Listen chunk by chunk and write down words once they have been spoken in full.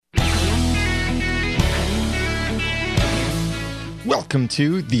Welcome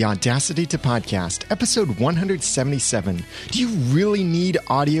to The Audacity to Podcast, episode 177. Do you really need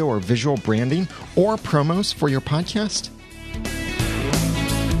audio or visual branding or promos for your podcast?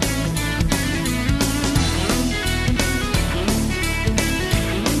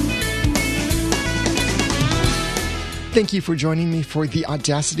 Thank you for joining me for the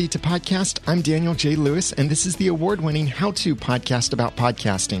Audacity to Podcast. I'm Daniel J. Lewis, and this is the award-winning how-to podcast about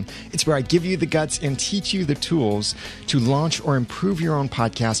podcasting. It's where I give you the guts and teach you the tools to launch or improve your own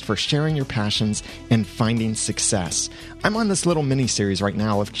podcast for sharing your passions and finding success. I'm on this little mini-series right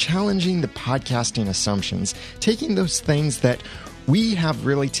now of challenging the podcasting assumptions, taking those things that we have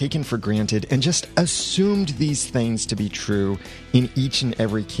really taken for granted and just assumed these things to be true in each and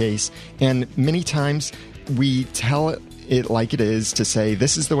every case. And many times we tell it like it is to say,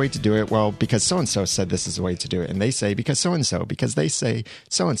 this is the way to do it. Well, because so-and-so said this is the way to do it. And they say, because so-and-so, because they say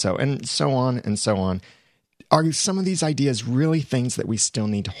so-and-so, and so on and so on. Are some of these ideas really things that we still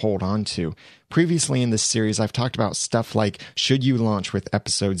need to hold on to? Previously in this series, I've talked about stuff like, should you launch with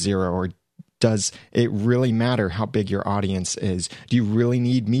episode 0, or does it really matter how big your audience is? Do you really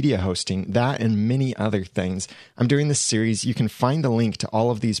need media hosting? That and many other things. I'm doing this series. You can find the link to all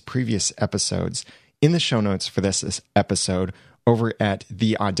of these previous episodes in the show notes for this episode over at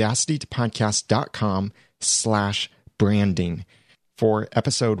theaudacitytopodcast.com/branding for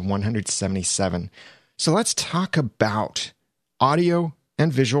episode 177. So let's talk about audio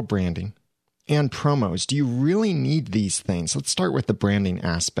and visual branding and promos. Do you really need these things? Let's start with the branding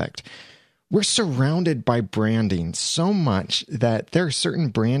aspect. We're surrounded by branding so much that there are certain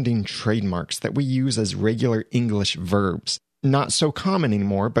branding trademarks that we use as regular English verbs. Not so common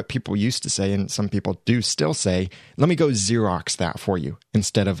anymore, but people used to say, and some people do still say, let me go Xerox that for you,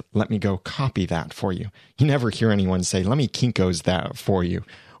 instead of let me go copy that for you. You never hear anyone say, let me Kinko's that for you,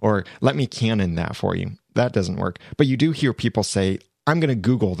 or let me Canon that for you. That doesn't work. But you do hear people say, I'm going to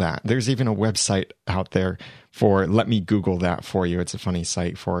Google that. There's even a website out there for let me Google that for you. It's a funny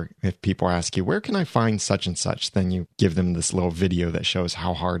site for if people ask you, where can I find such and such? Then you give them this little video that shows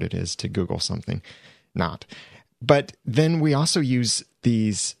how hard it is to Google something. Not. But then we also use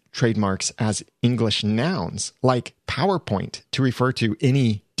these trademarks as English nouns, like PowerPoint, to refer to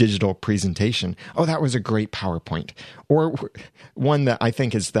any digital presentation. Oh, that was a great PowerPoint. Or one that I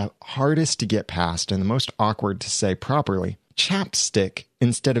think is the hardest to get past and the most awkward to say properly, chapstick,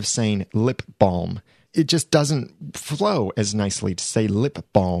 instead of saying lip balm. It just doesn't flow as nicely to say lip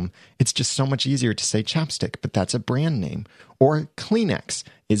balm. It's just so much easier to say chapstick, but that's a brand name. Or Kleenex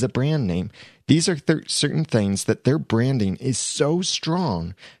is a brand name. These are certain things that their branding is so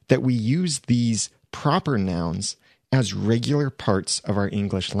strong that we use these proper nouns as regular parts of our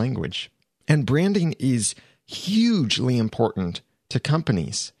English language. And branding is hugely important to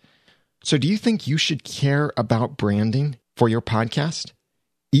companies. So do you think you should care about branding for your podcast?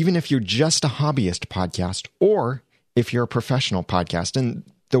 Even if you're just a hobbyist podcast, or if you're a professional podcast. And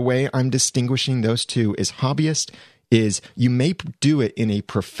the way I'm distinguishing those two is hobbyist is you may do it in a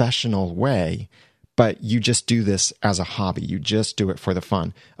professional way, but you just do this as a hobby. You just do it for the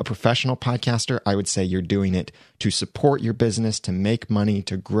fun. A professional podcaster, I would say you're doing it to support your business, to make money,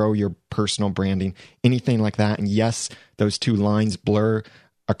 to grow your personal branding, anything like that. And yes, those two lines blur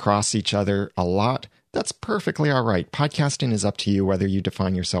across each other a lot. That's perfectly all right. Podcasting is up to you, whether you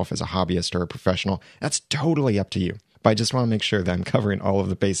define yourself as a hobbyist or a professional. That's totally up to you. But I just want to make sure that I'm covering all of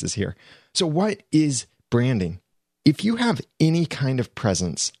the bases here. So what is branding? If you have any kind of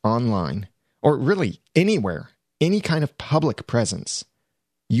presence online, or really anywhere, any kind of public presence,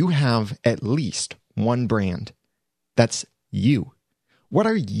 you have at least one brand. That's you. What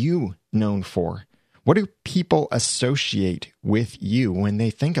are you known for? What do people associate with you when they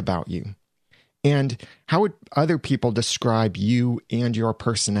think about you? And how would other people describe you and your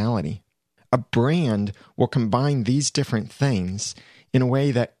personality? A brand will combine these different things in a way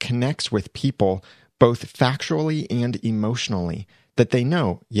that connects with people both factually and emotionally, that they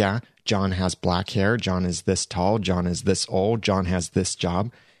know, yeah, John has black hair, John is this tall, John is this old, John has this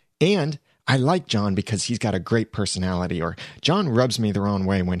job, and I like John because he's got a great personality, or John rubs me the wrong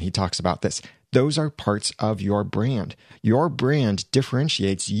way when he talks about this. Those are parts of your brand. Your brand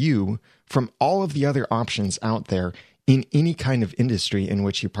differentiates you from all of the other options out there in any kind of industry in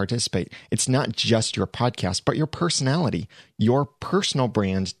which you participate. It's not just your podcast, but your personality. Your personal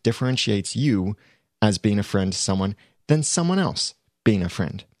brand differentiates you as being a friend to someone than someone else being a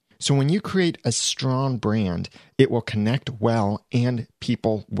friend. So when you create a strong brand, it will connect well and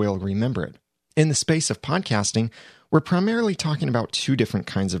people will remember it. In the space of podcasting, we're primarily talking about two different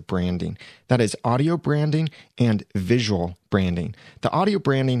kinds of branding. That is audio branding and visual branding. The audio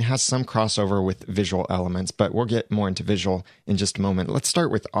branding has some crossover with visual elements, but we'll get more into visual in just a moment. Let's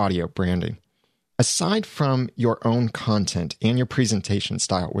start with audio branding. Aside from your own content and your presentation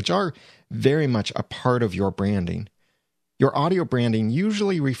style, which are very much a part of your branding, your audio branding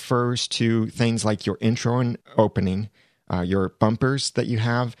usually refers to things like your intro and opening, your bumpers that you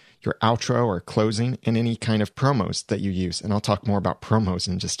have, your outro or closing, and any kind of promos that you use. And I'll talk more about promos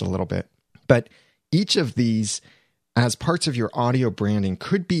in just a little bit. But each of these, as parts of your audio branding,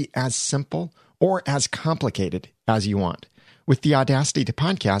 could be as simple or as complicated as you want. With the Audacity to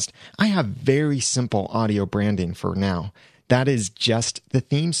Podcast, I have very simple audio branding for now. That is just the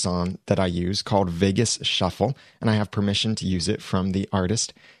theme song that I use called Vegas Shuffle, and I have permission to use it from the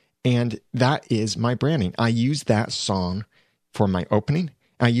artist. And that is my branding. I use that song for my opening.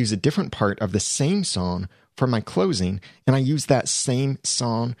 I use a different part of the same song for my closing, and I use that same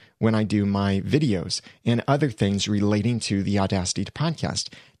song when I do my videos and other things relating to the Audacity to Podcast.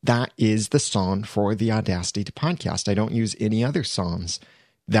 That is the song for the Audacity to Podcast. I don't use any other songs.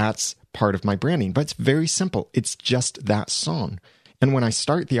 That's part of my branding, but it's very simple. It's just that song. And when I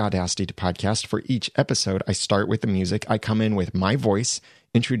start the Audacity to Podcast for each episode, I start with the music. I come in with my voice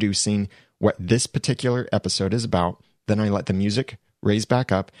introducing what this particular episode is about. Then I let the music raise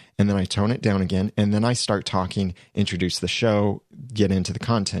back up, and then I tone it down again, and then I start talking, introduce the show, get into the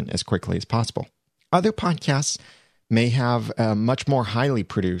content as quickly as possible. Other podcasts may have a much more highly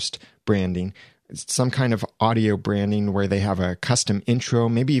produced branding, some kind of audio branding where they have a custom intro,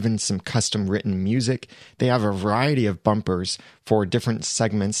 maybe even some custom written music. They have a variety of bumpers for different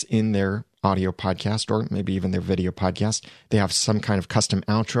segments in their audio podcast or maybe even their video podcast. They have some kind of custom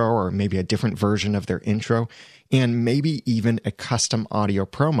outro or maybe a different version of their intro and maybe even a custom audio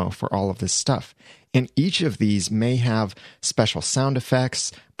promo for all of this stuff. And each of these may have special sound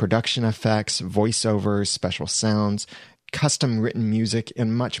effects, production effects, voiceovers, special sounds, custom written music,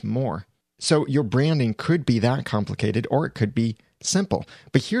 and much more. So your branding could be that complicated or it could be simple.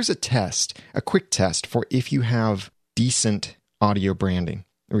 But here's a test, a quick test for if you have decent audio branding,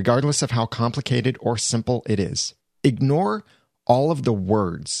 regardless of how complicated or simple it is. Ignore all of the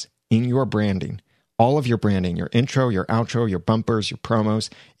words in your branding, all of your branding, your intro, your outro, your bumpers, your promos.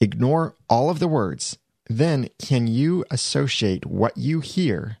 Ignore all of the words. Then can you associate what you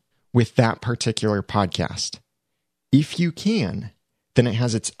hear with that particular podcast? If you can, then it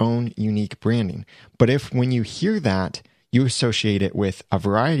has its own unique branding. But if when you hear that, you associate it with a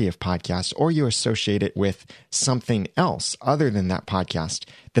variety of podcasts or you associate it with something else other than that podcast,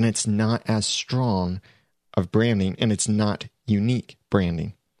 then it's not as strong of branding and it's not unique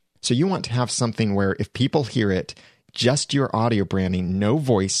branding. So you want to have something where if people hear it, just your audio branding, no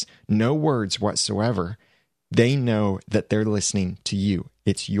voice, no words whatsoever, they know that they're listening to you.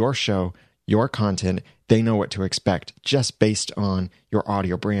 It's your show, your content. They know what to expect just based on your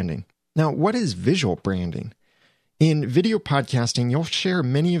audio branding. Now, what is visual branding? In video podcasting, you'll share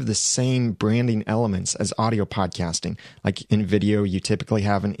many of the same branding elements as audio podcasting. Like in video, you typically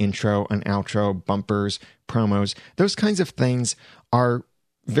have an intro, an outro, bumpers, promos. Those kinds of things are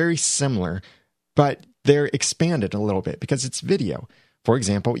very similar, but they're expanded a little bit because it's video. For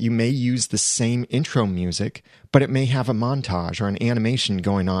example, you may use the same intro music, but it may have a montage or an animation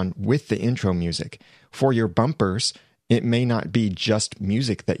going on with the intro music. For your bumpers, it may not be just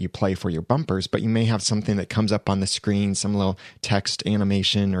music that you play for your bumpers, but you may have something that comes up on the screen, some little text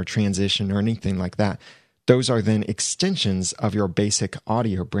animation or transition or anything like that. Those are then extensions of your basic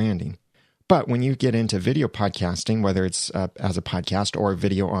audio branding. But when you get into video podcasting, whether it's as a podcast or a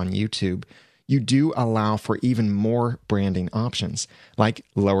video on YouTube, you do allow for even more branding options, like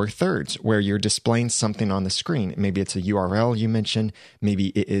lower thirds, where you're displaying something on the screen. Maybe it's a URL you mentioned, maybe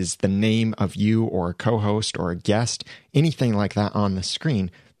it is the name of you or a co-host or a guest, anything like that on the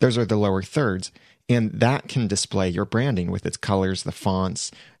screen. Those are the lower thirds, and that can display your branding with its colors, the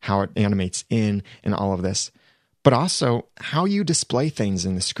fonts, how it animates in, and all of this. But also how you display things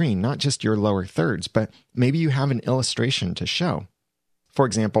in the screen, not just your lower thirds, but maybe you have an illustration to show. For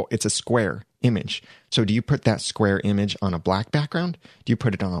example, it's a square image. So do you put that square image on a black background? Do you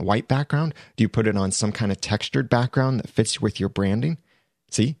put it on a white background? Do you put it on some kind of textured background that fits with your branding?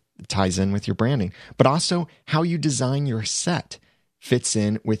 See, it ties in with your branding. But also how you design your set fits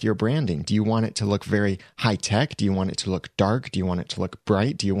in with your branding. Do you want it to look very high tech? Do you want it to look dark? Do you want it to look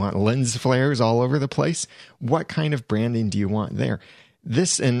bright? Do you want lens flares all over the place? What kind of branding do you want there?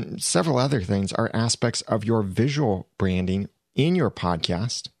 This and several other things are aspects of your visual branding in your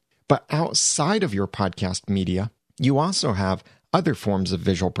podcast. But outside of your podcast media, you also have other forms of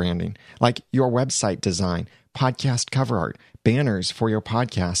visual branding, like your website design, podcast cover art, banners for your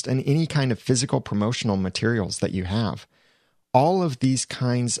podcast, and any kind of physical promotional materials that you have. All of these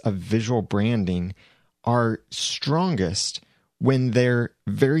kinds of visual branding are strongest when they're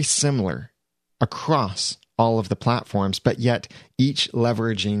very similar across all of the platforms, but yet each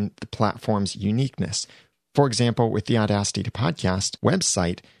leveraging the platform's uniqueness. For example, with the Audacity to Podcast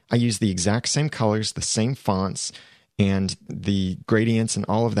website, I use the exact same colors, the same fonts, and the gradients and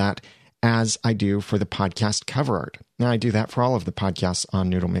all of that as I do for the podcast cover art. Now, I do that for all of the podcasts on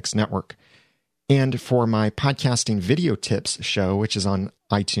Noodle Mix Network. And for my podcasting video tips show, which is on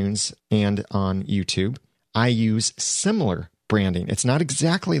iTunes and on YouTube, I use similar branding. It's not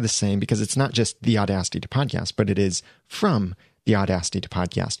exactly the same because it's not just the Audacity to Podcast, but it is from the Audacity to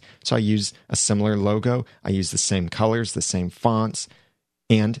Podcast. So I use a similar logo. I use the same colors, the same fonts,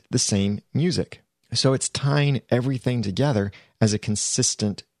 and the same music. So it's tying everything together as a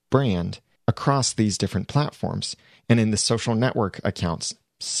consistent brand across these different platforms. And in the social network accounts,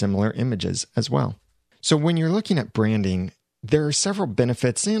 similar images as well. So when you're looking at branding, there are several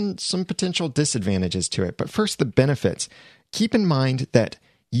benefits and some potential disadvantages to it. But first, the benefits. Keep in mind that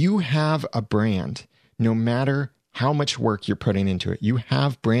you have a brand no matter how much work you're putting into it. You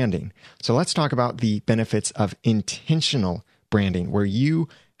have branding. So let's talk about the benefits of intentional branding, where you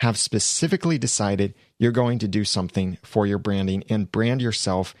have specifically decided you're going to do something for your branding and brand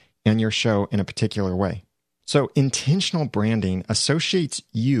yourself and your show in a particular way. So intentional branding associates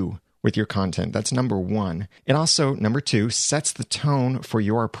you with your content. That's number one. It also, number two, sets the tone for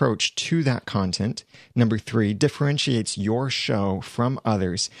your approach to that content. Number three, differentiates your show from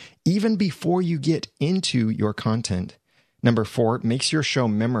others even before you get into your content. Number four, makes your show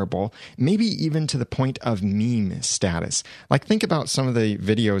memorable, maybe even to the point of meme status. Like, think about some of the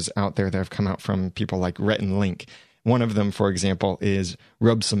videos out there that have come out from people like Rhett and Link. One of them, for example, is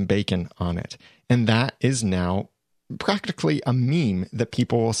Rub Some Bacon on It. And that is now practically a meme that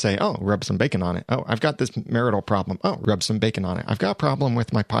people will say, oh, rub some bacon on it. Oh, I've got this marital problem. Oh, rub some bacon on it. I've got a problem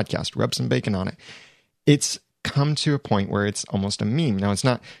with my podcast. Rub some bacon on it. It's come to a point where it's almost a meme. Now, it's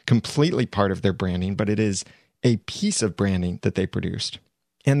not completely part of their branding, but it is a piece of branding that they produced.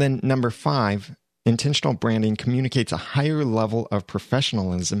 And then number five, intentional branding communicates a higher level of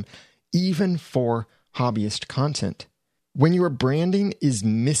professionalism, even for hobbyist content. When your branding is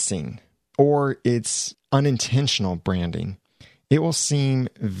missing or it's unintentional branding, it will seem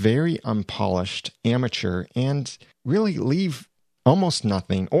very unpolished, amateur, and really leave almost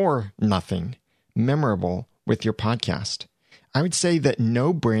nothing or nothing memorable with your podcast. I would say that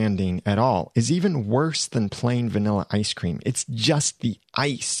no branding at all is even worse than plain vanilla ice cream. It's just the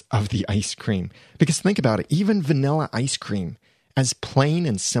ice of the ice cream. Because think about it, even vanilla ice cream, as plain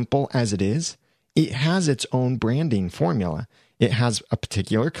and simple as it is, it has its own branding formula. It has a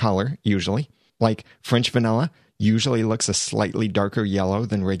particular color, usually. Like French vanilla usually looks a slightly darker yellow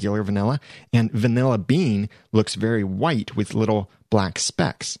than regular vanilla, and vanilla bean looks very white with little black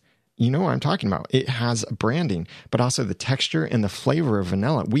specks. You know what I'm talking about. It has branding, but also the texture and the flavor of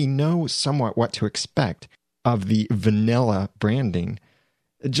vanilla. We know somewhat what to expect of the vanilla branding.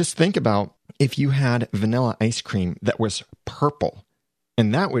 Just think about if you had vanilla ice cream that was purple,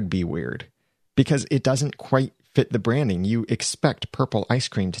 and that would be weird because it doesn't quite fit the branding. You expect purple ice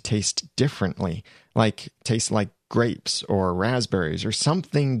cream to taste differently, taste like grapes or raspberries or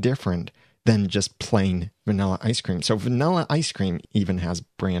something different than just plain vanilla ice cream. So vanilla ice cream even has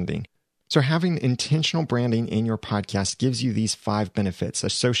branding. So having intentional branding in your podcast gives you these 5 benefits: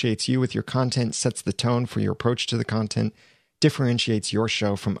 associates you with your content, sets the tone for your approach to the content, differentiates your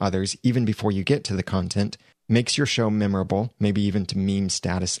show from others even before you get to the content, makes your show memorable, maybe even to meme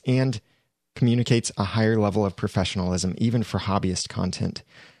status, and communicates a higher level of professionalism, even for hobbyist content.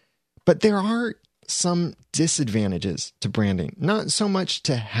 But there are some disadvantages to branding, not so much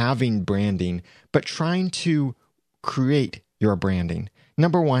to having branding, but trying to create your branding.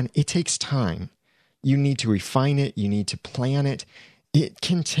 Number one, it takes time. You need to refine it. You need to plan it. It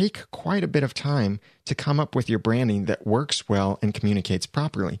can take quite a bit of time to come up with your branding that works well and communicates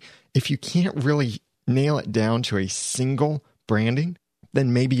properly. If you can't really nail it down to a single branding,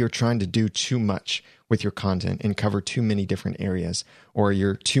 then maybe you're trying to do too much with your content and cover too many different areas, or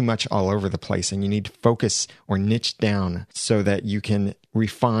you're too much all over the place and you need to focus or niche down so that you can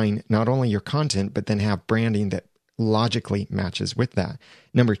refine not only your content, but then have branding that logically matches with that.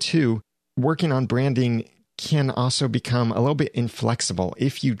 Number two, working on branding can also become a little bit inflexible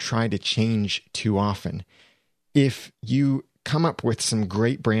if you try to change too often. If you come up with some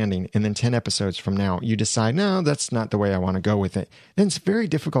great branding and then 10 episodes from now, you decide, no, that's not the way I want to go with it, then it's very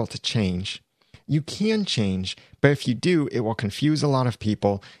difficult to change. You can change, but if you do, it will confuse a lot of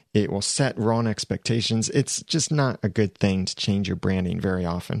people. It will set wrong expectations. It's just not a good thing to change your branding very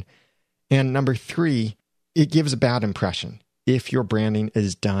often. And number 3, it gives a bad impression if your branding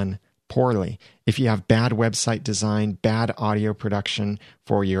is done poorly. If you have bad website design, bad audio production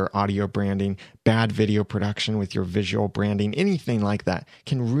for your audio branding, bad video production with your visual branding, anything like that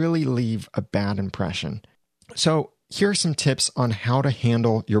can really leave a bad impression. So here are some tips on how to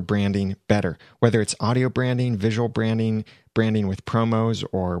handle your branding better, whether it's audio branding, visual branding, branding with promos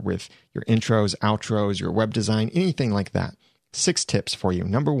or with your intros, outros, your web design, anything like that. 6 tips for you.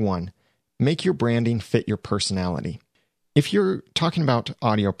 Number 1, make your branding fit your personality. If you're talking about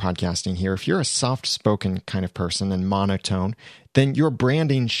audio podcasting here, if you're a soft-spoken kind of person and monotone, then your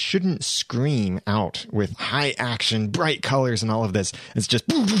branding shouldn't scream out with high action, bright colors and all of this. It's just,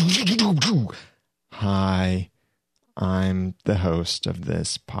 hi, I'm the host of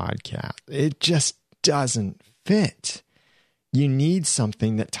this podcast. It just doesn't fit. You need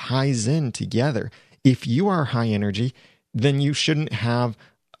something that ties in together. If you are high energy, then you shouldn't have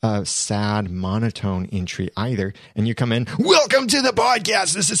a sad monotone entry either. And you come in, welcome to the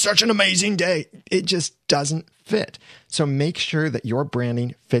podcast. This is such an amazing day. It just doesn't fit. So make sure that your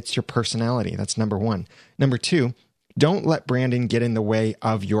branding fits your personality. That's number 1. Number 2, don't let branding get in the way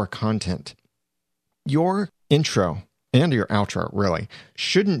of your content. Your intro and your outro, really,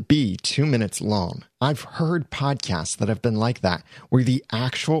 shouldn't be 2 minutes long. I've heard podcasts that have been like that, where the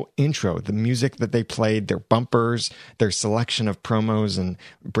actual intro, the music that they played, their bumpers, their selection of promos and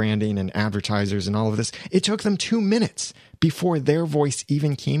branding and advertisers and all of this, it took them 2 minutes before their voice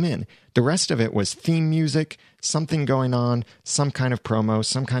even came in. The rest of it was theme music, something going on, some kind of promo,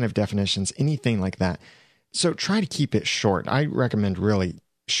 some kind of definitions, anything like that. So try to keep it short. I recommend really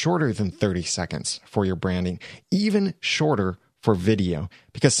shorter than 30 seconds for your branding, even shorter for video,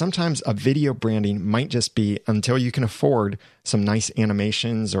 because sometimes a video branding might just be, until you can afford some nice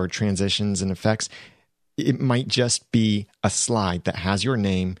animations or transitions and effects, it might just be a slide that has your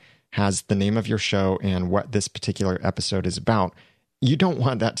name, has the name of your show and what this particular episode is about. You don't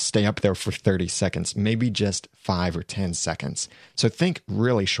want that to stay up there for 30 seconds, maybe just 5 or 10 seconds. So think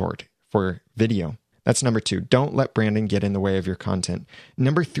really short for video. That's number 2. Don't let branding get in the way of your content.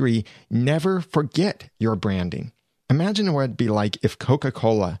 Number 3, never forget your branding. Imagine what it'd be like if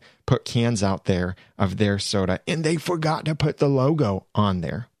Coca-Cola put cans out there of their soda and they forgot to put the logo on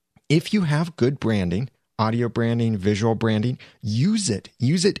there. If you have good branding, audio branding, visual branding, use it.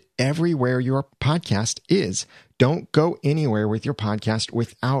 Use it everywhere your podcast is. Don't go anywhere with your podcast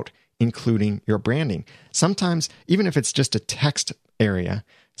without including your branding. Sometimes, even if it's just a text area,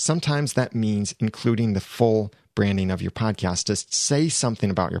 sometimes that means including the full branding of your podcast. Just say something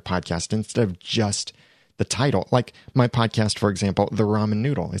about your podcast instead of just the title. Like my podcast, for example, The Ramen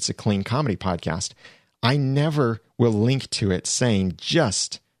Noodle. It's a clean comedy podcast. I never will link to it saying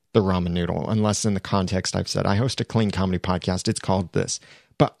just The Ramen Noodle, unless in the context I've said, I host a clean comedy podcast. It's called this.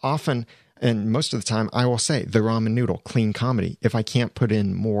 But often, and most of the time, I will say The Ramen Noodle, clean comedy. If I can't put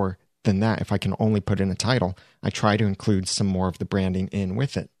in more than that, if I can only put in a title, I try to include some more of the branding in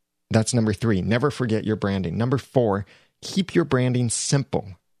with it. That's number 3. Never forget your branding. Number 4, keep your branding simple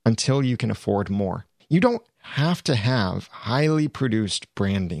until you can afford more. You don't have to have highly produced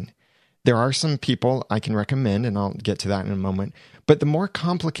branding. There are some people I can recommend, and I'll get to that in a moment. But the more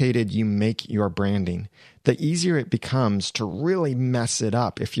complicated you make your branding, the easier it becomes to really mess it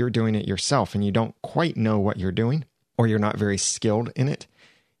up if you're doing it yourself and you don't quite know what you're doing, or you're not very skilled in it.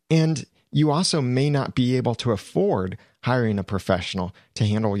 And you also may not be able to afford hiring a professional to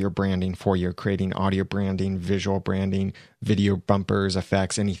handle your branding for you, creating audio branding, visual branding, video bumpers,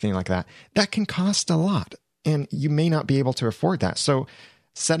 effects, anything like that. That can cost a lot, and you may not be able to afford that. So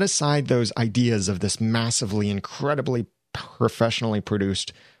set aside those ideas of this massively, incredibly professionally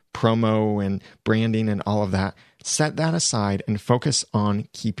produced promo and branding and all of that. Set that aside and focus on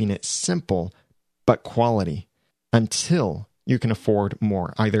keeping it simple but quality until you can afford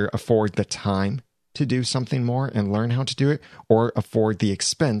more. Either afford the time to do something more and learn how to do it, or afford the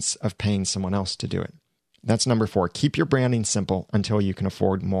expense of paying someone else to do it. That's number 4. Keep your branding simple until you can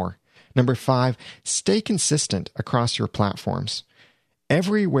afford more. Number 5, stay consistent across your platforms.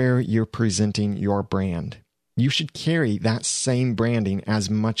 Everywhere you're presenting your brand, you should carry that same branding as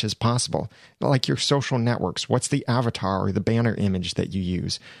much as possible. Like your social networks, what's the avatar or the banner image that you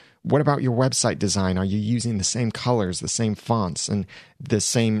use? What about your website design? Are you using the same colors, the same fonts, and the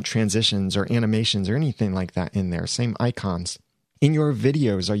same transitions or animations or anything like that in there? Same icons. In your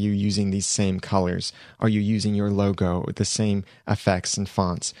videos, are you using these same colors? Are you using your logo, the same effects and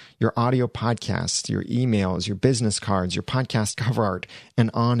fonts? Your audio podcasts, your emails, your business cards, your podcast cover art,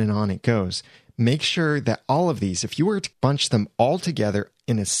 and on it goes. make sure that all of these, if you were to bunch them all together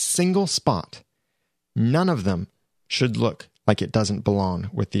in a single spot, none of them should look like it doesn't belong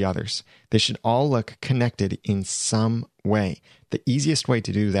with the others. They should all look connected in some way. The easiest way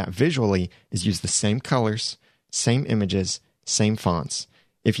to do that visually is use the same colors, same images, same fonts.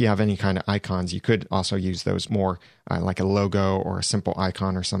 If you have any kind of icons, you could also use those more like a logo or a simple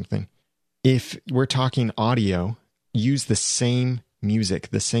icon or something. If we're talking audio, use the same music,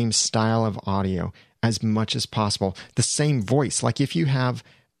 the same style of audio as much as possible. The same voice. Like if you have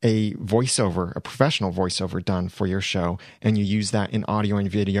a voiceover, a professional voiceover done for your show, and you use that in audio and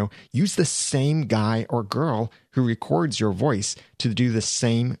video, use the same guy or girl who records your voice to do the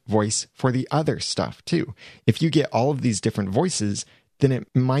same voice for the other stuff too. If you get all of these different voices, then it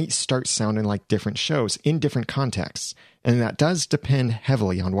might start sounding like different shows in different contexts. And that does depend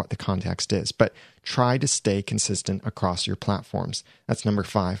heavily on what the context is, but try to stay consistent across your platforms. That's number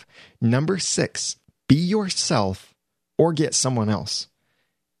 5. Number 6, be yourself or get someone else.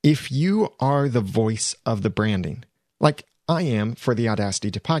 If you are the voice of the branding, like I am for the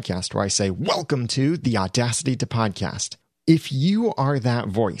Audacity to Podcast, where I say, welcome to the Audacity to Podcast. If you are that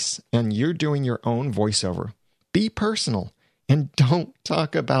voice and you're doing your own voiceover, be personal and don't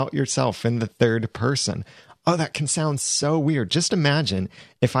talk about yourself in the third person. Oh, that can sound so weird. Just imagine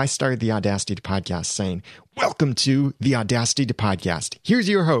if I started the Audacity to Podcast saying, welcome to the Audacity to Podcast. Here's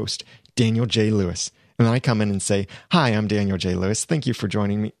your host, Daniel J. Lewis. And then I come in and say, hi, I'm Daniel J. Lewis. Thank you for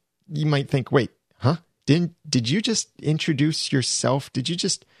joining me. You might think, wait, huh? Did you just introduce yourself? Did you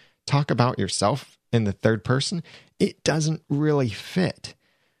just talk about yourself in the third person? It doesn't really fit.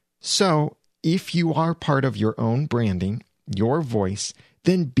 So if you are part of your own branding, your voice,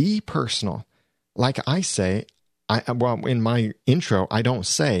 then be personal. Like I say, in my intro, I don't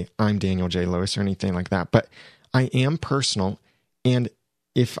say I'm Daniel J. Lewis or anything like that, but I am personal. And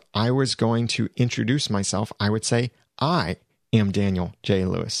if I was going to introduce myself, I would say, I am Daniel J.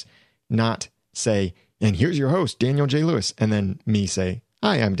 Lewis, not say, and here's your host, Daniel J. Lewis, and then me say,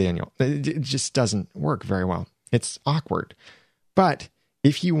 hi, I'm Daniel. It just doesn't work very well. It's awkward. But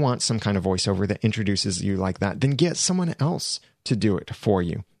if you want some kind of voiceover that introduces you like that, then get someone else to do it for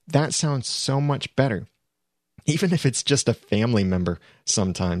you. That sounds so much better. Even if it's just a family member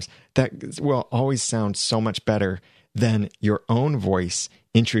sometimes, that will always sound so much better than your own voice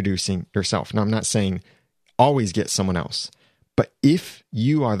introducing yourself. Now, I'm not saying always get someone else, but if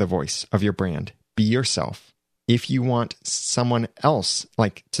you are the voice of your brand, be yourself. If you want someone else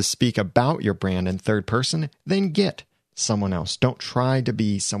like to speak about your brand in third person, then get someone else. Don't try to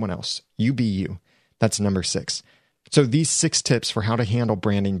be someone else. You be you. That's number 6. So these 6 tips for how to handle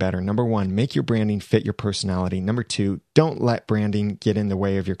branding better. Number 1, make your branding fit your personality. Number 2, don't let branding get in the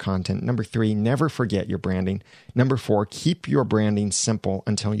way of your content. Number 3, never forget your branding. Number 4, keep your branding simple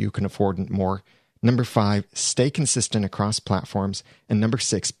until you can afford more. Number 5, stay consistent across platforms. And number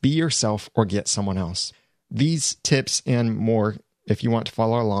 6, be yourself or get someone else. These tips and more, if you want to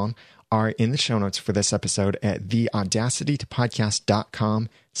follow along, are in the show notes for this episode at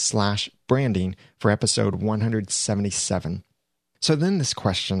theaudacitytopodcast.com/branding for episode 177. So then this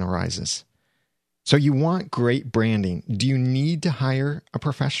question arises. So you want great branding. Do you need to hire a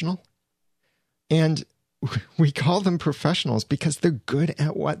professional? And we call them professionals because they're good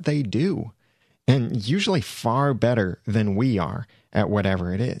at what they do, and usually far better than we are at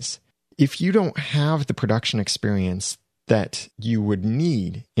whatever it is. If you don't have the production experience that you would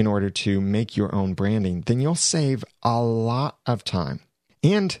need in order to make your own branding, then you'll save a lot of time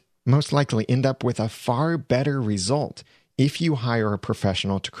and most likely end up with a far better result if you hire a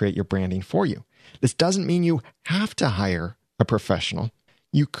professional to create your branding for you. This doesn't mean you have to hire a professional.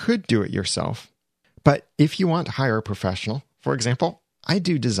 You could do it yourself. But if you want to hire a professional, for example, I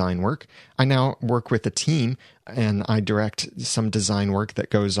do design work. I now work with a team and I direct some design work that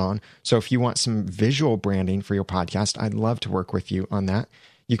goes on. So if you want some visual branding for your podcast, I'd love to work with you on that.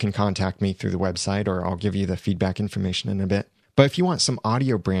 You can contact me through the website or I'll give you the feedback information in a bit. But if you want some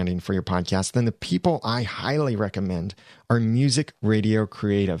audio branding for your podcast, then the people I highly recommend are Music Radio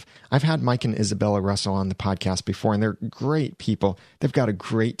Creative. I've had Mike and Isabella Russell on the podcast before, and they're great people. They've got a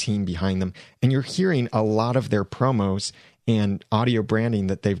great team behind them. And you're hearing a lot of their promos and audio branding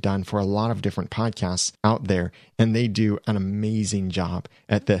that they've done for a lot of different podcasts out there. And they do an amazing job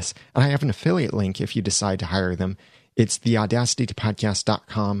at this. And I have an affiliate link if you decide to hire them. It's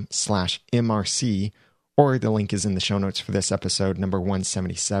theaudacitytopodcast.com/MRC, or the link is in the show notes for this episode, number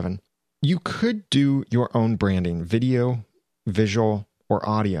 177. You could do your own branding, video, visual, or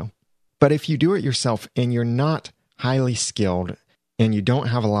audio. But if you do it yourself and you're not highly skilled and you don't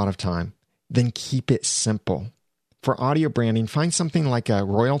have a lot of time, then keep it simple. for audio branding, find something like a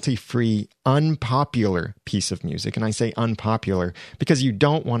royalty-free, unpopular piece of music. And I say unpopular because you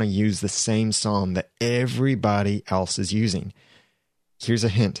don't want to use the same song that everybody else is using. Here's a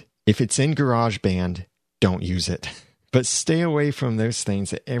hint. If it's in GarageBand, don't use it. But stay away from those things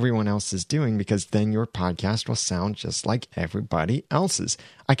that everyone else is doing, because then your podcast will sound just like everybody else's.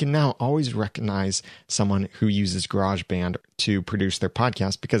 I can now always recognize someone who uses GarageBand to produce their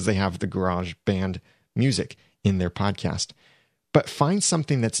podcast because they have the GarageBand music in their podcast. But find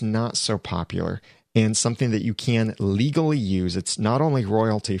something that's not so popular and something that you can legally use. It's not only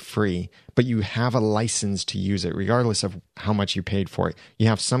royalty free, but you have a license to use it regardless of how much you paid for it. You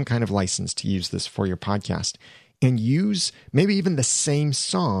have some kind of license to use this for your podcast. And use maybe even the same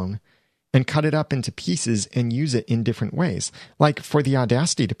song and cut it up into pieces and use it in different ways. Like for the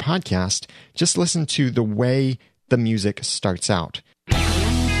Audacity to Podcast, just listen to the way the music starts out.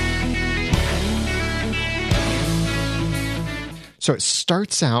 So it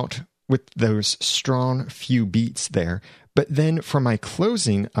starts out with those strong few beats there, but then for my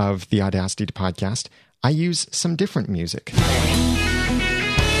closing of the Audacity to Podcast, I use some different music.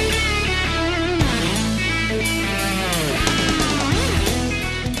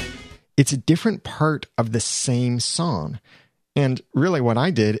 It's a different part of the same song. And really what I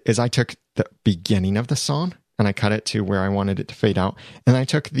did is I took the beginning of the song and I cut it to where I wanted it to fade out. And I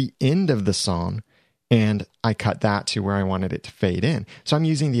took the end of the song and I cut that to where I wanted it to fade in. So I'm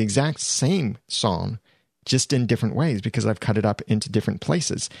using the exact same song, just in different ways because I've cut it up into different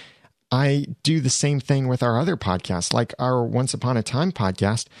places. I do the same thing with our other podcasts, like our Once Upon a Time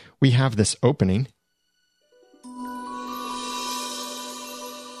podcast. We have this opening.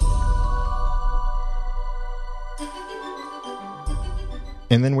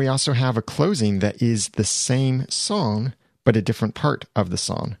 And then we also have a closing that is the same song, but a different part of the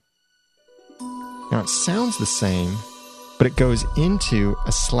song. Now it sounds the same, but it goes into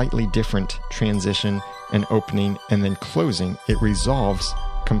a slightly different transition and opening and then closing. It resolves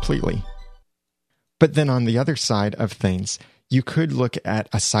completely. But then on the other side of things, you could look at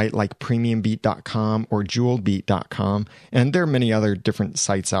a site like premiumbeat.com or jewelbeat.com, and there are many other different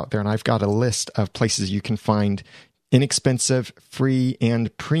sites out there, and I've got a list of places you can find inexpensive, free,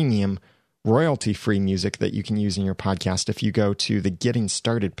 and premium royalty-free music that you can use in your podcast if you go to the Getting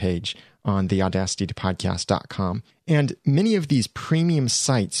Started page on the audacitytopodcast.com. And many of these premium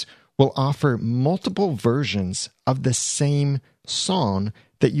sites will offer multiple versions of the same song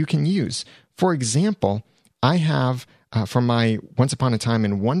that you can use. For example, I have from my Once Upon a Time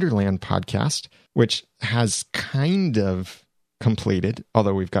in Wonderland podcast, which has kind of completed,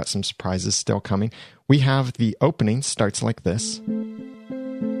 although we've got some surprises still coming. We have the opening starts like this.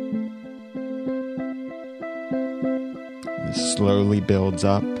 It slowly builds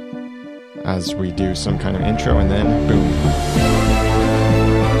up as we do some kind of intro, and then boom.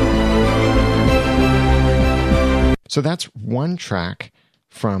 So that's one track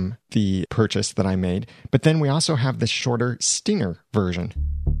from the purchase that I made. But then we also have the shorter stinger version.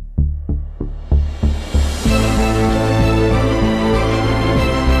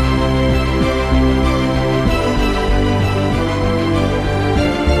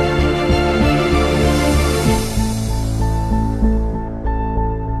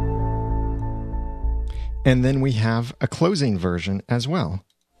 And then we have a closing version as well.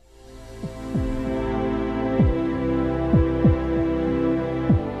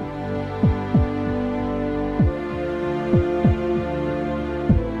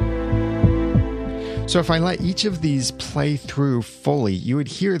 So if I let each of these play through fully, you would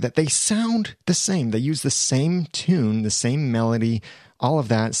hear that they sound the same. They use the same tune, the same melody, all of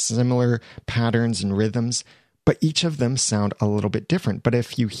that, similar patterns and rhythms, but each of them sound a little bit different. But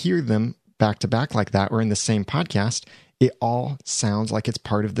if you hear them back to back like that or in the same podcast, it all sounds like it's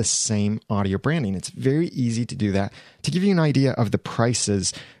part of the same audio branding. It's very easy to do that. To give you an idea of the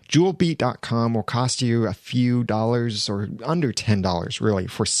prices, jewelbeat.com will cost you a few dollars or under $10 really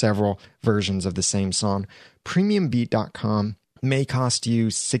for several versions of the same song. Premiumbeat.com may cost you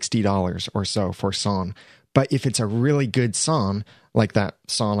 $60 or so for a song. But if it's a really good song, like that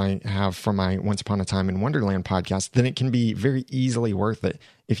song I have from my Once Upon a Time in Wonderland podcast, then it can be very easily worth it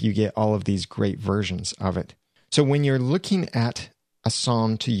if you get all of these great versions of it. So when you're looking at a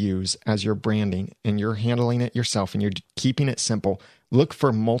song to use as your branding and you're handling it yourself and you're keeping it simple, look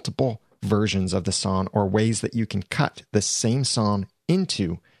for multiple versions of the song or ways that you can cut the same song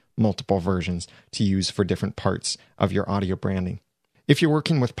into multiple versions to use for different parts of your audio branding. If you're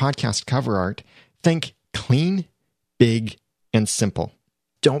working with podcast cover art, think clean, big, and simple.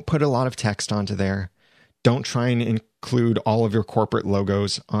 Don't put a lot of text onto there. Don't try and include all of your corporate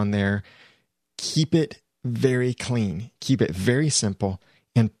logos on there. Keep it very clean. Keep it very simple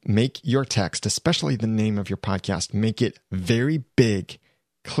and make your text, especially the name of your podcast, make it very big,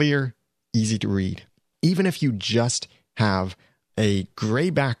 clear, easy to read. Even if you just have a gray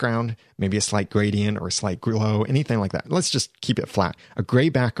background, maybe a slight gradient or a slight glow, anything like that. Let's just keep it flat. A gray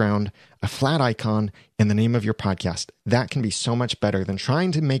background, a flat icon, and the name of your podcast. That can be so much better than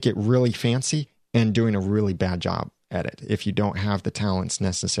trying to make it really fancy and doing a really bad job at it if you don't have the talents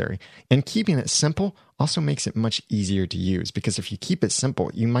necessary. And keeping it simple also makes it much easier to use, because if you keep it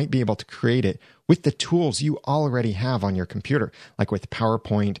simple, you might be able to create it with the tools you already have on your computer, like with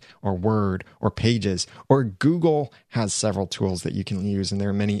PowerPoint or Word or Pages, or Google has several tools that you can use, and there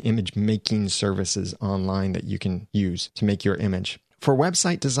are many image making services online that you can use to make your image. For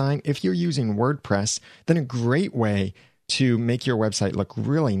website design, if you're using WordPress, then a great way to make your website look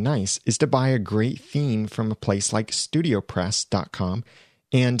really nice is to buy a great theme from a place like StudioPress.com.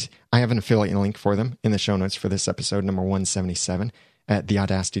 And I have an affiliate link for them in the show notes for this episode, number 177, at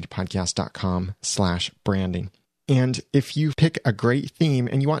theaudacitypodcast.com/branding. And if you pick a great theme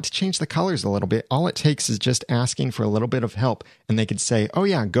and you want to change the colors a little bit, all it takes is just asking for a little bit of help. And they could say, oh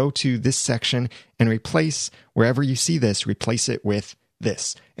yeah, go to this section and replace, wherever you see this, replace it with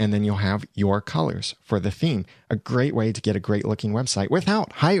this. And then you'll have your colors for the theme. A great way to get a great looking website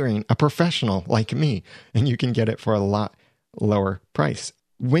without hiring a professional like me. And you can get it for a lot lower price.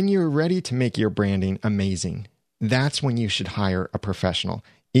 When you're ready to make your branding amazing, that's when you should hire a professional.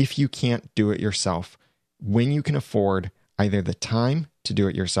 If you can't do it yourself, when you can afford either the time to do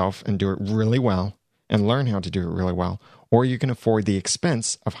it yourself and do it really well and learn how to do it really well, or you can afford the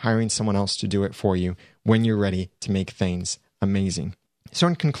expense of hiring someone else to do it for you when you're ready to make things amazing. So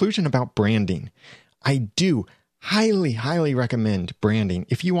in conclusion about branding, I do highly, highly recommend branding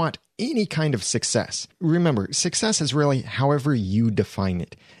if you want any kind of success. Remember, success is really however you define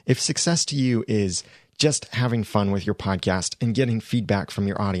it. If success to you is just having fun with your podcast and getting feedback from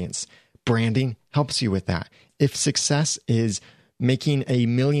your audience, branding helps you with that. If success is making $1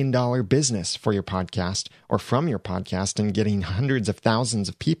 million business for your podcast or from your podcast and getting hundreds of thousands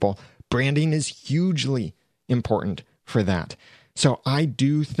of people, branding is hugely important for that. So I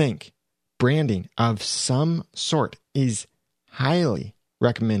do think branding of some sort is highly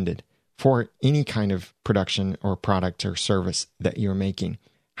recommended for any kind of production or product or service that you're making.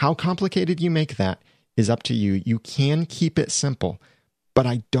 How complicated you make that is up to you. You can keep it simple, but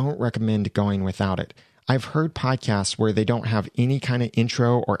I don't recommend going without it. I've heard podcasts where they don't have any kind of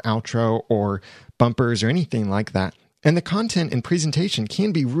intro or outro or bumpers or anything like that. And the content and presentation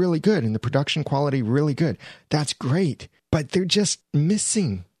can be really good and the production quality really good. That's great. But they're just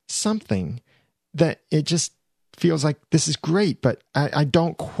missing something that it just feels like this is great, but I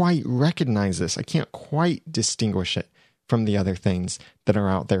don't quite recognize this. I can't quite distinguish it from the other things that are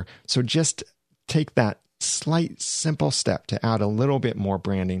out there. So just take that slight, simple step to add a little bit more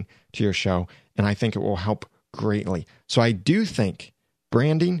branding to your show, and I think it will help greatly. So I do think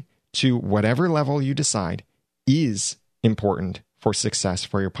branding to whatever level you decide is important for success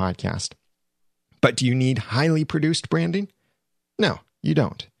for your podcast. But do you need highly produced branding? No, you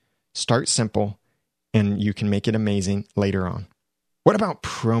don't. Start simple and you can make it amazing later on. What about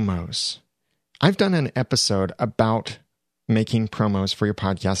promos? I've done an episode about making promos for your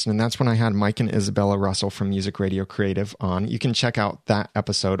podcast, and that's when I had Mike and Isabella Russell from Music Radio Creative on. You can check out that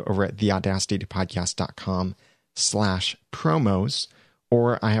episode over at theaudacitypodcast.com/promos,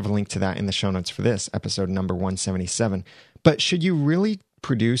 or I have a link to that in the show notes for this episode number 177. But should you really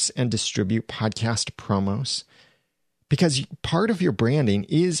produce and distribute podcast promos? Because part of your branding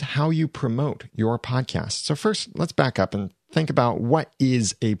is how you promote your podcast. So first, let's back up and think about what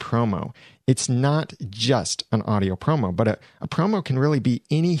is a promo. It's not just an audio promo, but a promo can really be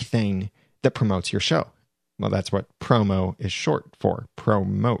anything that promotes your show. Well, that's what promo is short for,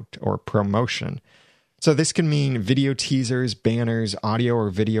 promote or promotion. So this can mean video teasers, banners, audio or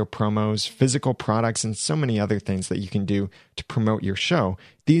video promos, physical products, and so many other things that you can do to promote your show.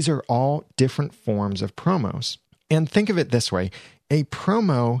 These are all different forms of promos. And think of it this way. A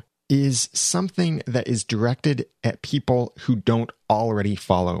promo is something that is directed at people who don't already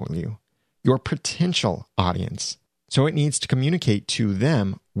follow you, your potential audience. So it needs to communicate to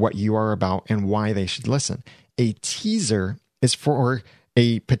them what you are about and why they should listen. A teaser is for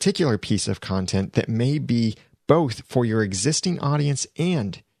a particular piece of content that may be both for your existing audience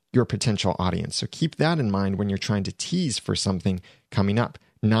and your potential audience. So keep that in mind when you're trying to tease for something coming up,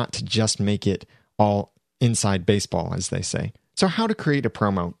 not to just make it all inside baseball, as they say. So how to create a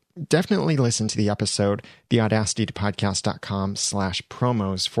promo? Definitely listen to the episode,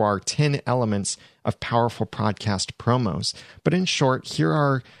 theaudacitypodcast.com/promos for our 10 elements of powerful podcast promos. But in short, here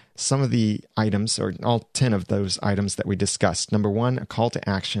are some of the items, or all 10 of those items that we discussed. Number 1, a call to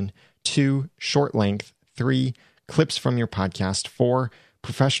action. 2, short length. 3, clips from your podcast. 4,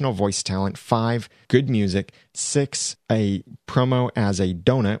 professional voice talent. 5, good music. 6, a promo as a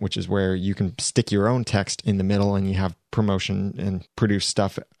donut, which is where you can stick your own text in the middle and you have promotion and produce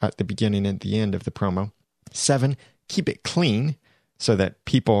stuff at the beginning and the end of the promo. 7, keep it clean so that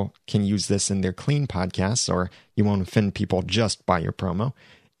people can use this in their clean podcasts, or you won't offend people just by your promo.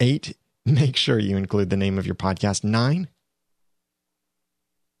 8, make sure you include the name of your podcast. 9,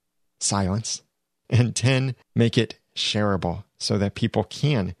 silence. And 10, make it shareable so that people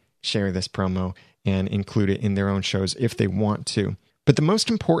can share this promo and include it in their own shows if they want to. But the most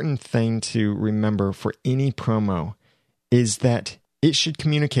important thing to remember for any promo is that it should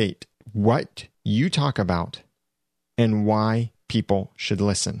communicate what you talk about and why people should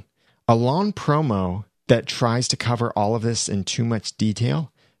listen. A long promo that tries to cover all of this in too much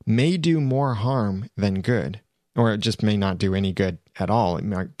detail may do more harm than good, or it just may not do any good at all. It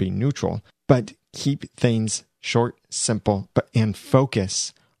might be neutral, but keep things short, simple, and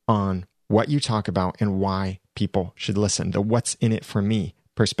focus on what you talk about and why people should listen, the what's in it for me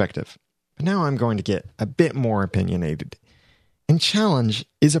perspective. But now I'm going to get a bit more opinionated and challenge,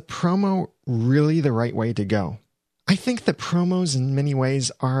 is a promo really the right way to go? I think that promos in many ways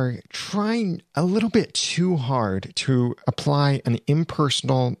are trying a little bit too hard to apply an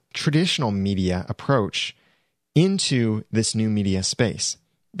impersonal, traditional media approach into this new media space.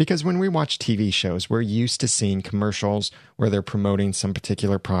 Because when we watch TV shows, we're used to seeing commercials where they're promoting some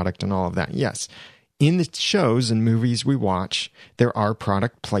particular product and all of that. Yes, in the shows and movies we watch, there are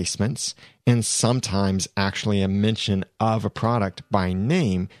product placements and sometimes actually a mention of a product by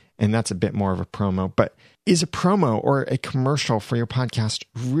name, and that's a bit more of a promo. But is a promo or a commercial for your podcast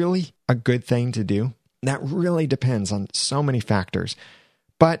really a good thing to do? That really depends on so many factors.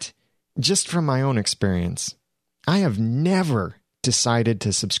 But just from my own experience, I have never decided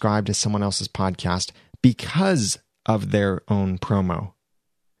to subscribe to someone else's podcast because of their own promo.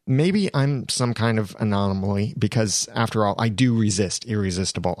 Maybe I'm some kind of anomaly because, after all, I do resist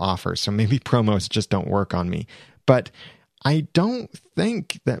irresistible offers. So maybe promos just don't work on me. But I don't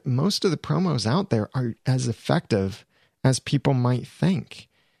think that most of the promos out there are as effective as people might think.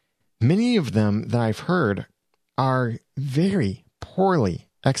 Many of them that I've heard are very poorly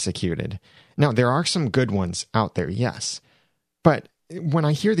executed. Now, there are some good ones out there, yes. But when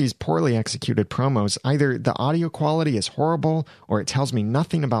I hear these poorly executed promos, either the audio quality is horrible, or it tells me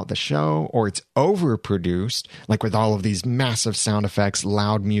nothing about the show, or it's overproduced, like with all of these massive sound effects,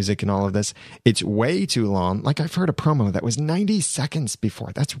 loud music, and all of this. It's way too long. Like, I've heard a promo that was 90 seconds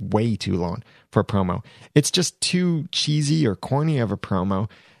before. That's way too long for a promo. It's just too cheesy or corny of a promo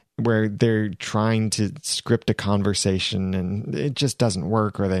where they're trying to script a conversation and it just doesn't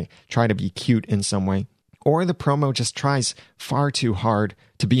work, or they try to be cute in some way. Or the promo just tries far too hard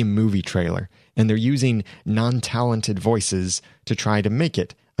to be a movie trailer, and they're using non-talented voices to try to make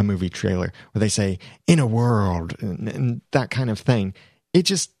it a movie trailer, where they say, in a world, and that kind of thing. It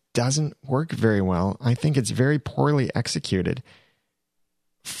just doesn't work very well. I think it's very poorly executed.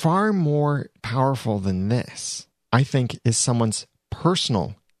 Far more powerful than this, I think, is someone's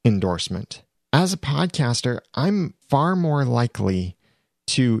personal endorsement. As a podcaster, I'm far more likely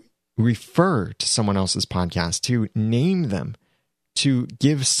to refer to someone else's podcast, to name them, to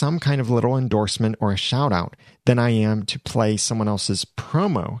give some kind of little endorsement or a shout out than I am to play someone else's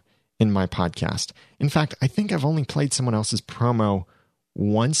promo in my podcast. In fact, I think I've only played someone else's promo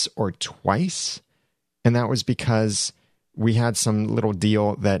once or twice, and that was because we had some little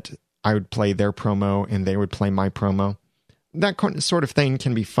deal that I would play their promo and they would play my promo. That sort of thing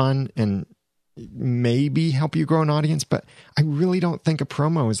can be fun and maybe help you grow an audience, but I really don't think a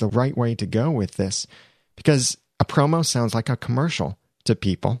promo is the right way to go with this, because a promo sounds like a commercial to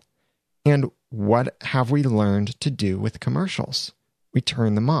people. And what have we learned to do with commercials? We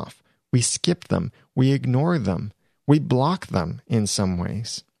turn them off. We skip them. We ignore them. We block them in some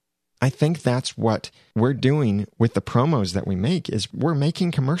ways. I think that's what we're doing with the promos that we make, is we're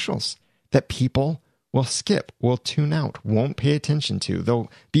making commercials that people will skip, will tune out, won't pay attention to. They'll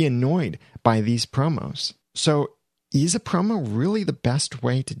be annoyed by these promos. So is a promo really the best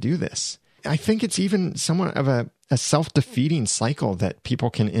way to do this? I think it's even somewhat of a self-defeating cycle that people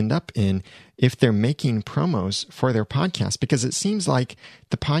can end up in if they're making promos for their podcast, because it seems like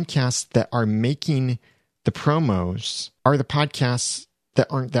the podcasts that are making the promos are the podcasts that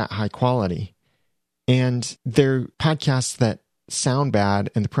aren't that high quality. And they're podcasts that sound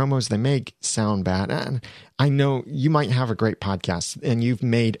bad and the promos they make sound bad. And I know you might have a great podcast and you've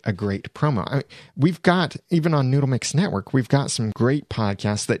made a great promo. We've got, even on Noodle Mix Network, we've got some great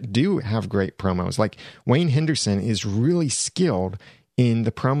podcasts that do have great promos. Like Wayne Henderson is really skilled in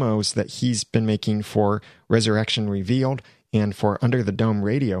the promos that he's been making for Resurrection Revealed and for Under the Dome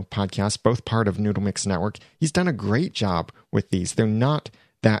Radio podcast, both part of Noodle Mix Network. He's done a great job with these. They're not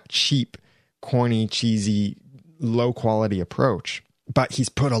that cheap, corny, cheesy, low-quality approach, but he's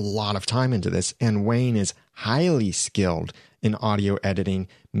put a lot of time into this, and Wayne is highly skilled in audio editing,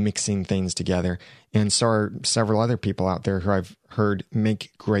 mixing things together, and so are several other people out there who I've heard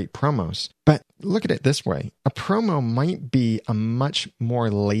make great promos. But look at it this way. A promo might be a much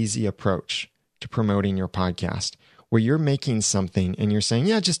more lazy approach to promoting your podcast, where you're making something and you're saying,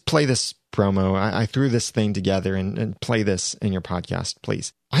 yeah, just play this promo. I threw this thing together and play this in your podcast,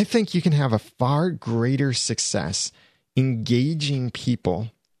 please. I think you can have a far greater success engaging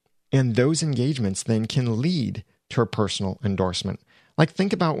people, and those engagements then can lead to a personal endorsement. Like,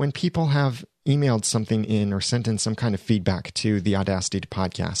 think about when people have emailed something in or sent in some kind of feedback to the Audacity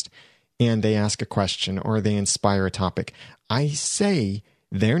podcast, and they ask a question or they inspire a topic. I say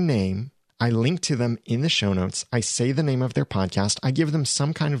their name, I link to them in the show notes, I say the name of their podcast, I give them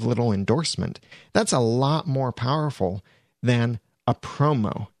some kind of little endorsement. That's a lot more powerful than a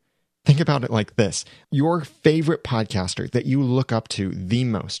promo. Think about it like this. Your favorite podcaster that you look up to the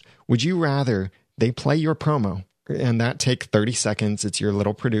most, would you rather they play your promo and that take 30 seconds? It's your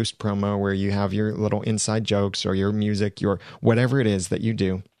little produced promo where you have your little inside jokes or your music, your whatever it is that you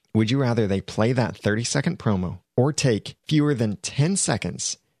do. Would you rather they play that 30-second promo or take fewer than 10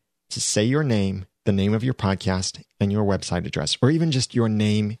 seconds to say your name, the name of your podcast, and your website address, or even just your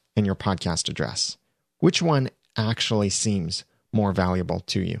name and your podcast address? Which one actually seems more valuable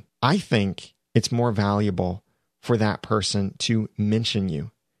to you? I think it's more valuable for that person to mention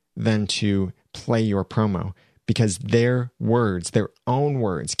you than to play your promo, because their words, their own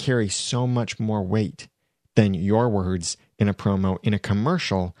words, carry so much more weight than your words in a promo, in a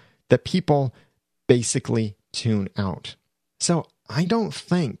commercial that people basically tune out. So I don't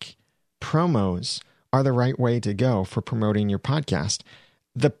think promos are the right way to go for promoting your podcast.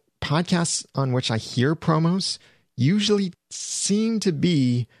 The podcasts on which I hear promos usually seem to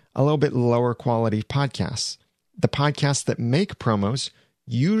be a little bit lower quality podcasts. The podcasts that make promos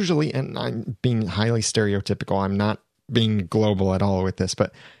usually, and I'm being highly stereotypical, I'm not being global at all with this,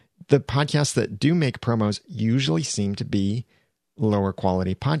 but the podcasts that do make promos usually seem to be lower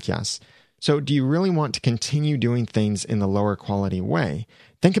quality podcasts. So do you really want to continue doing things in the lower quality way?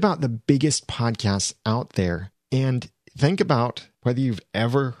 Think about the biggest podcasts out there and think about whether you've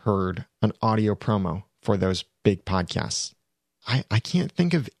ever heard an audio promo for those big podcasts. I can't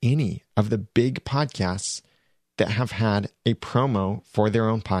think of any of the big podcasts that have had a promo for their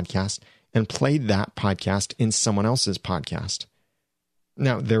own podcast and played that podcast in someone else's podcast.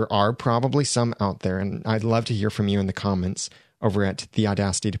 Now, there are probably some out there, and I'd love to hear from you in the comments over at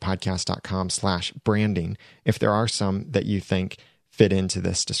theaudacitypodcast.com/branding if there are some that you think fit into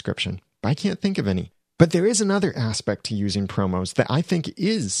this description. But I can't think of any. But there is another aspect to using promos that I think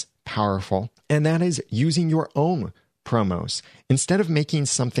is powerful, and that is using your own promos. Instead of making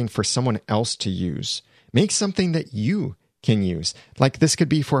something for someone else to use, make something that you can use. Like this could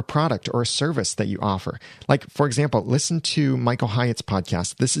be for a product or a service that you offer. Like, for example, listen to Michael Hyatt's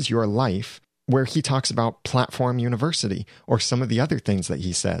podcast, This Is Your Life, where he talks about Platform University or some of the other things that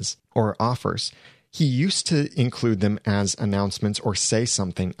he says or offers. He used to include them as announcements or say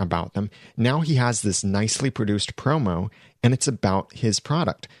something about them. Now he has this nicely produced promo, and it's about his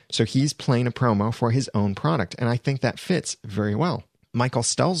product. So he's playing a promo for his own product, and I think that fits very well. Michael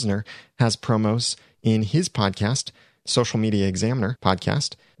Stelzner has promos in his podcast, Social Media Examiner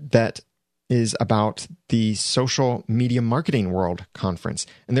podcast, that is about the Social Media Marketing World Conference.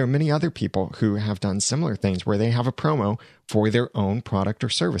 And there are many other people who have done similar things where they have a promo for their own product or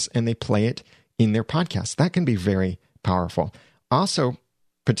service, and they play it in their podcast. That can be very powerful. Also,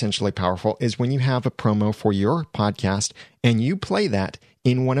 potentially powerful is when you have a promo for your podcast and you play that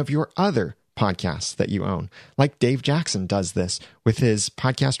in one of your other podcasts that you own. Like Dave Jackson does this with his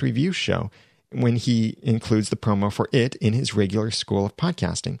podcast review show when he includes the promo for it in his regular School of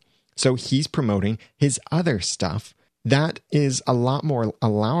Podcasting. So he's promoting his other stuff. That is a lot more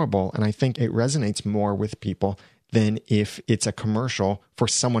allowable, and I think it resonates more with people than if it's a commercial for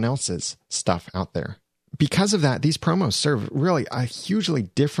someone else's stuff out there. Because of that, these promos serve really a hugely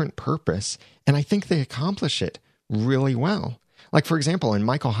different purpose, and I think they accomplish it really well. Like, for example, in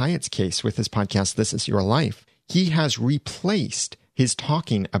Michael Hyatt's case with his podcast, This Is Your Life, he has replaced his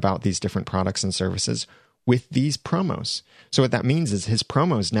talking about these different products and services with these promos. So what that means is his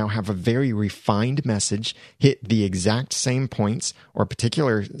promos now have a very refined message, hit the exact same points or a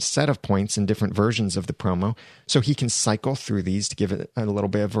particular set of points in different versions of the promo. So he can cycle through these to give it a little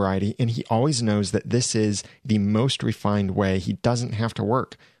bit of variety. And he always knows that this is the most refined way. He doesn't have to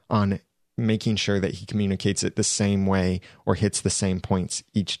work on making sure that he communicates it the same way or hits the same points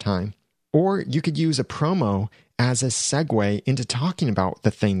each time. Or you could use a promo as a segue into talking about the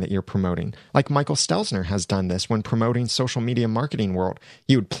thing that you're promoting. Like Michael Stelzner has done this when promoting Social Media Marketing World.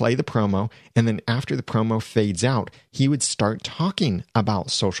 He would play the promo, and then after the promo fades out, he would start talking about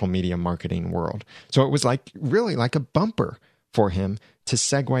Social Media Marketing World. So it was really like a bumper for him to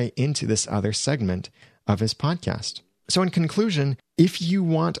segue into this other segment of his podcast. So in conclusion, if you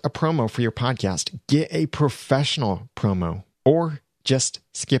want a promo for your podcast, get a professional promo or just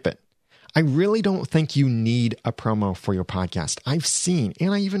skip it. I really don't think you need a promo for your podcast. I've seen,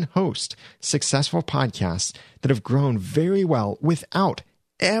 and I even host, successful podcasts that have grown very well without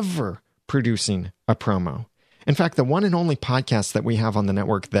ever producing a promo. In fact, the one and only podcast that we have on the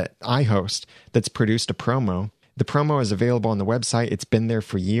network that I host that's produced a promo, the promo is available on the website. It's been there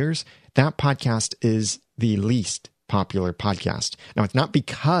for years. That podcast is the least popular podcast. Now, it's not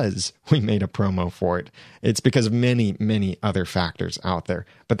because we made a promo for it. It's because of many, many other factors out there.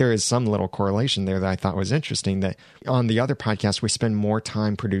 But there is some little correlation there that I thought was interesting, that on the other podcast, we spend more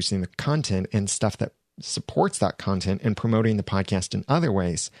time producing the content and stuff that supports that content and promoting the podcast in other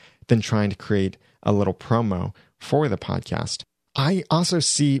ways than trying to create a little promo for the podcast. I also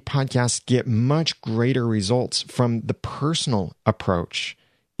see podcasts get much greater results from the personal approach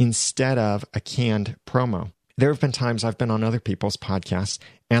instead of a canned promo. There have been times I've been on other people's podcasts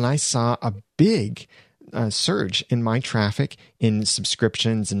and I saw a big surge in my traffic, in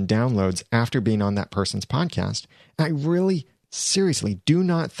subscriptions and downloads after being on that person's podcast. And I really seriously do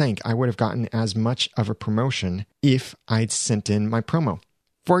not think I would have gotten as much of a promotion if I'd sent in my promo.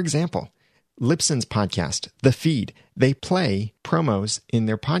 For example, Libsyn's podcast, The Feed, they play promos in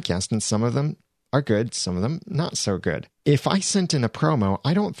their podcast, and some of them are good, some of them not so good. If I sent in a promo,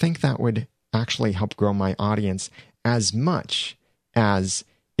 I don't think that would actually help grow my audience as much as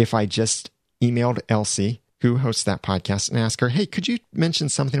if I just emailed Elsie, who hosts that podcast, and asked her, hey, could you mention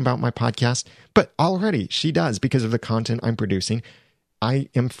something about my podcast? But already she does, because of the content I'm producing. I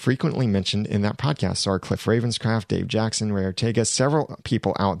am frequently mentioned in that podcast. So are Cliff Ravenscraft, Dave Jackson, Ray Ortega, several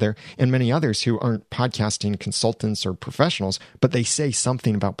people out there, and many others who aren't podcasting consultants or professionals, but they say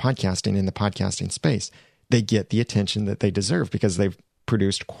something about podcasting in the podcasting space. They get the attention that they deserve because they've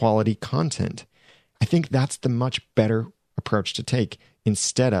produced quality content. I think that's the much better approach to take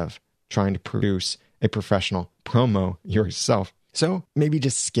instead of trying to produce a professional promo yourself. So maybe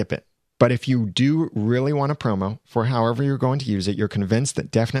just skip it. But if you do really want a promo for however you're going to use it, you're convinced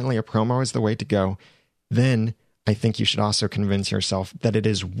that definitely a promo is the way to go, then I think you should also convince yourself that it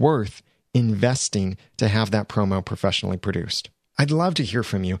is worth investing to have that promo professionally produced. I'd love to hear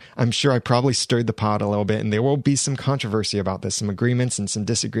from you. I'm sure I probably stirred the pot a little bit, and there will be some controversy about this, some agreements and some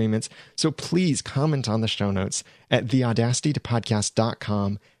disagreements. So please comment on the show notes at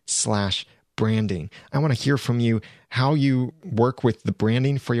theaudacitytopodcast.com/branding. I want to hear from you how you work with the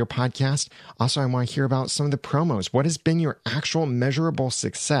branding for your podcast. Also, I want to hear about some of the promos. What has been your actual measurable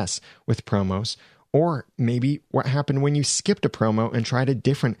success with promos? Or maybe what happened when you skipped a promo and tried a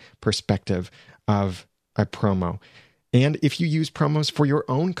different perspective of a promo. And if you use promos for your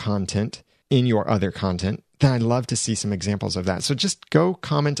own content in your other content, then I'd love to see some examples of that. So just go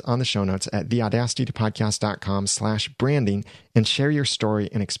comment on the show notes at theaudacitytopodcast.com/branding and share your story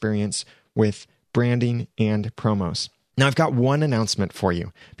and experience with branding and promos. Now, I've got one announcement for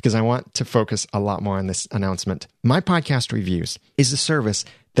you because I want to focus a lot more on this announcement. My Podcast Reviews is a service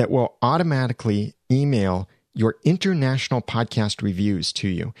that will automatically email your international podcast reviews to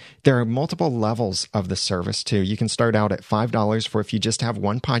you. There are multiple levels of the service too. You can start out at $5 for if you just have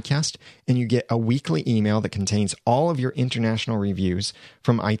one podcast, and you get a weekly email that contains all of your international reviews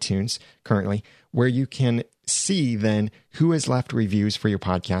from iTunes currently, where you can see then who has left reviews for your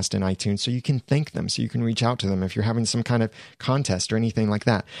podcast in iTunes, so you can thank them, so you can reach out to them if you're having some kind of contest or anything like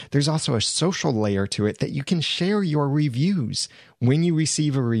that. There's also a social layer to it that you can share your reviews. When you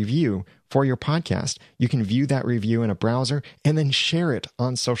receive a review for your podcast, you can view that review in a browser and then share it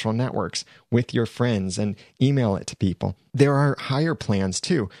on social networks with your friends and email it to people. There are higher plans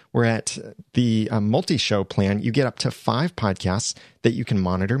too. We're at the multi-show plan. You get up to 5 podcasts that you can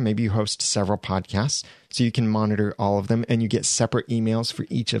monitor. Maybe you host several podcasts, so you can monitor all of them, and you get separate emails for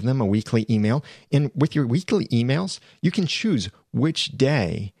each of them, a weekly email. And with your weekly emails, you can choose which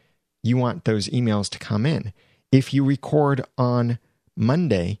day you want those emails to come in. If you record on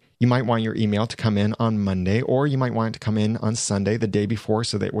Monday, you might want your email to come in on Monday, or you might want it to come in on Sunday, the day before,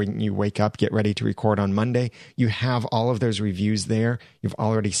 so that when you wake up, get ready to record on Monday, you have all of those reviews there. You've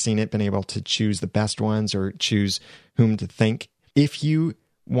already seen it, been able to choose the best ones or choose whom to thank. If you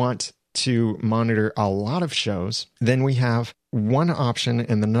want to monitor a lot of shows, then we have one option,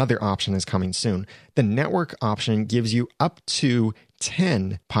 and another option is coming soon. The network option gives you up to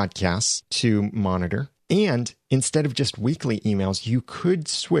 10 podcasts to monitor. And instead of just weekly emails, you could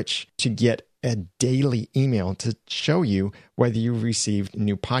switch to get a daily email to show you whether you've received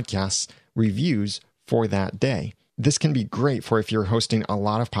new podcasts reviews for that day. This can be great for if you're hosting a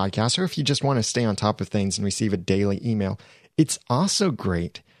lot of podcasts or if you just want to stay on top of things and receive a daily email. It's also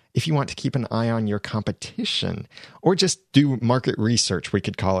great if you want to keep an eye on your competition or just do market research, we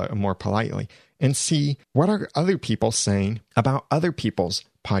could call it more politely, and see what are other people saying about other people's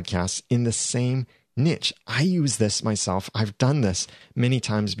podcasts in the same niche. I use this myself. I've done this many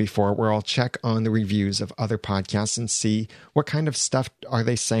times before where I'll check on the reviews of other podcasts and see what kind of stuff are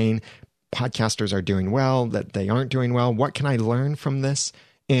they saying podcasters are doing well, that they aren't doing well. What can I learn from this?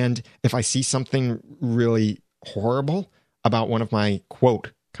 And if I see something really horrible about one of my,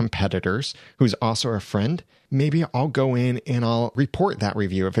 quote, competitors, who's also a friend, maybe I'll go in and I'll report that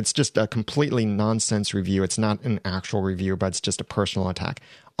review. If it's just a completely nonsense review, it's not an actual review, but it's just a personal attack,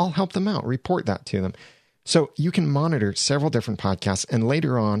 I'll help them out, report that to them. So you can monitor several different podcasts, and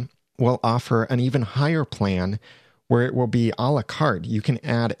later on, we'll offer an even higher plan where it will be a la carte. You can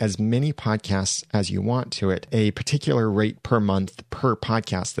add as many podcasts as you want to it, a particular rate per month per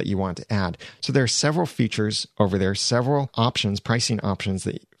podcast that you want to add. So there are several features over there, several options, pricing options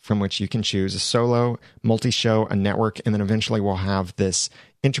from which you can choose: a solo, multi-show, a network, and then eventually we'll have this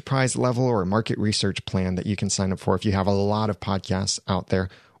enterprise level or market research plan that you can sign up for if you have a lot of podcasts out there.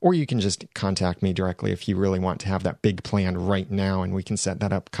 Or you can just contact me directly if you really want to have that big plan right now, and we can set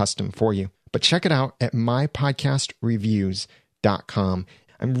that up custom for you. But check it out at mypodcastreviews.com.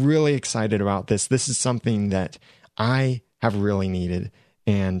 I'm really excited about this. This is something that I have really needed,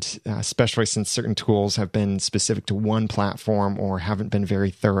 and especially since certain tools have been specific to one platform or haven't been very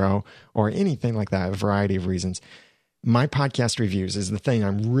thorough or anything like that, a variety of reasons. My podcast reviews is the thing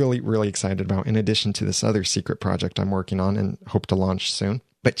I'm really, really excited about, in addition to this other secret project I'm working on and hope to launch soon.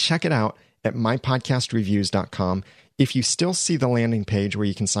 But check it out at mypodcastreviews.com. If you still see the landing page where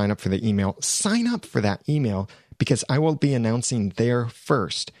you can sign up for the email, sign up for that email, because I will be announcing there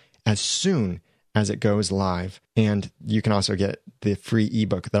first as soon as it goes live. And you can also get the free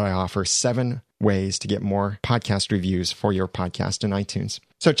ebook that I offer, 7 ways to get more podcast reviews for your podcast in iTunes.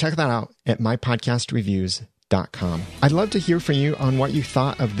 So check that out at mypodcastreviews.com. I'd love to hear from you on what you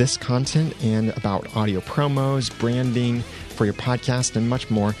thought of this content and about audio promos, branding for your podcast, and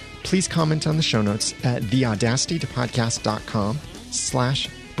much more. Please comment on the show notes at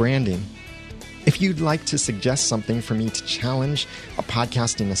theaudacitytopodcast.com/branding. If you'd like to suggest something for me to challenge, a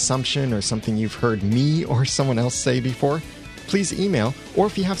podcasting assumption or something you've heard me or someone else say before, please email. Or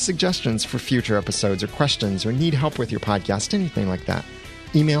if you have suggestions for future episodes or questions or need help with your podcast, anything like that,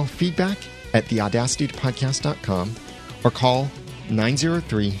 email feedback at theaudacitytopodcast.com or call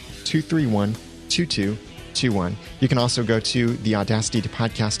 903-231-2221. You can also go to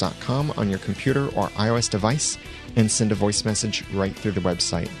theaudacitytopodcast.com on your computer or iOS device and send a voice message right through the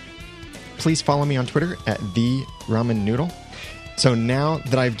website. Please follow me on Twitter at @TheRamenNoodle. So now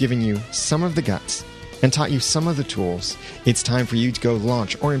that I've given you some of the guts and taught you some of the tools, it's time for you to go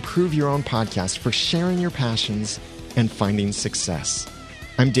launch or improve your own podcast for sharing your passions and finding success.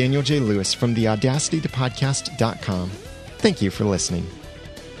 I'm Daniel J. Lewis from theaudacitytopodcast.com. Thank you for listening.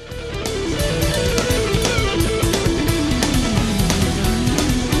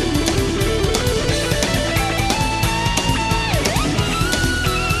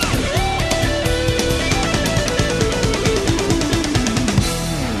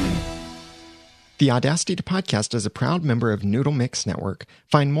 The Audacity to Podcast is a proud member of Noodle Mix Network.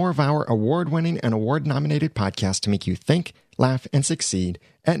 Find more of our award-winning and award-nominated podcasts to make you think, laugh, and succeed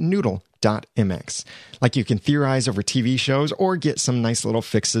at noodle.mx. Like you can theorize over TV shows or get some nice little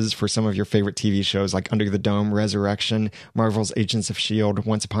fixes for some of your favorite TV shows like Under the Dome, Resurrection, Marvel's Agents of S.H.I.E.L.D.,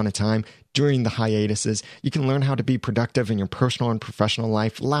 Once Upon a Time. During the hiatuses, you can learn how to be productive in your personal and professional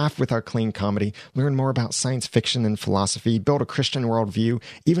life, laugh with our clean comedy, learn more about science fiction and philosophy, build a Christian worldview,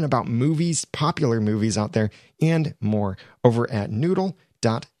 even about movies, popular movies out there, and more over at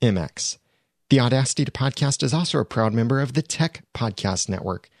noodle.mx. The Audacity to Podcast is also a proud member of the Tech Podcast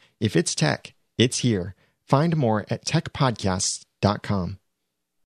Network. If it's tech, it's here. Find more at techpodcasts.com.